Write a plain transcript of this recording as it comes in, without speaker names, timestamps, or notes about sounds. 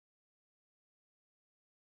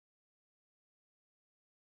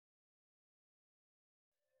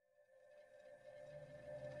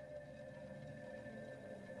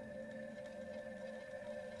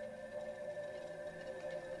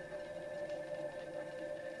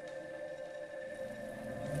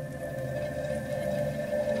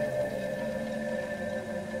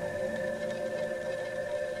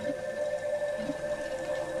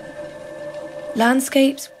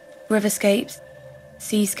Landscapes, riverscapes,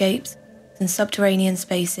 seascapes, and subterranean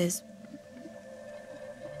spaces.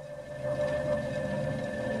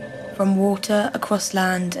 From water across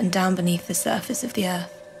land and down beneath the surface of the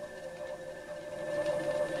earth.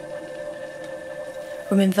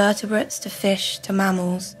 From invertebrates to fish to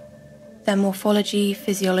mammals, their morphology,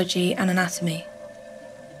 physiology, and anatomy.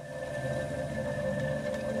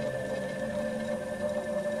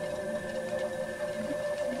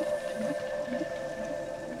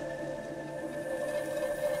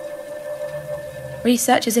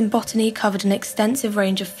 Researchers in botany covered an extensive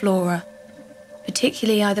range of flora,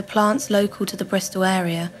 particularly either plants local to the Bristol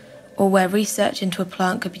area or where research into a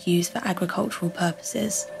plant could be used for agricultural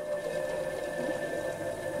purposes.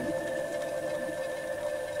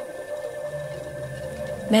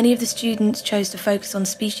 Many of the students chose to focus on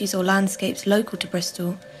species or landscapes local to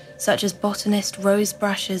Bristol, such as botanist Rose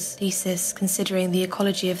Brasher's thesis considering the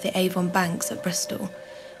ecology of the Avon banks at Bristol,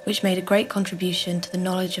 which made a great contribution to the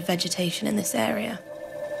knowledge of vegetation in this area.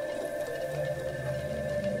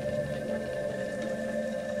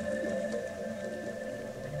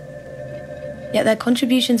 Yet their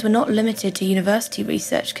contributions were not limited to university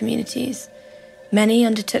research communities. Many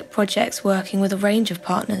undertook projects working with a range of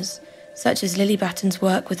partners, such as Lily Batten's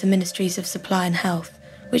work with the Ministries of Supply and Health,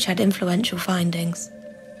 which had influential findings.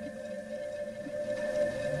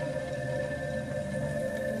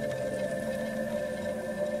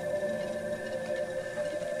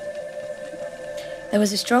 There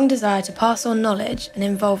was a strong desire to pass on knowledge and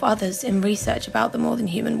involve others in research about the more than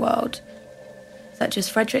human world, such as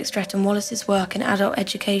Frederick Stretton Wallace's work in adult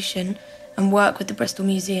education and work with the Bristol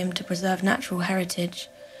Museum to preserve natural heritage,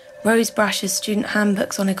 Rose Brasher's student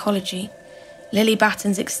handbooks on ecology, Lily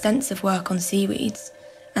Batten's extensive work on seaweeds,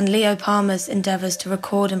 and Leo Palmer's endeavours to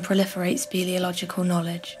record and proliferate speleological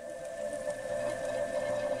knowledge.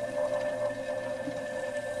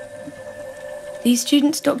 These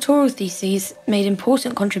students' doctoral theses made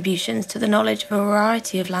important contributions to the knowledge of a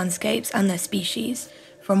variety of landscapes and their species,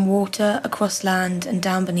 from water across land and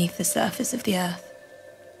down beneath the surface of the earth.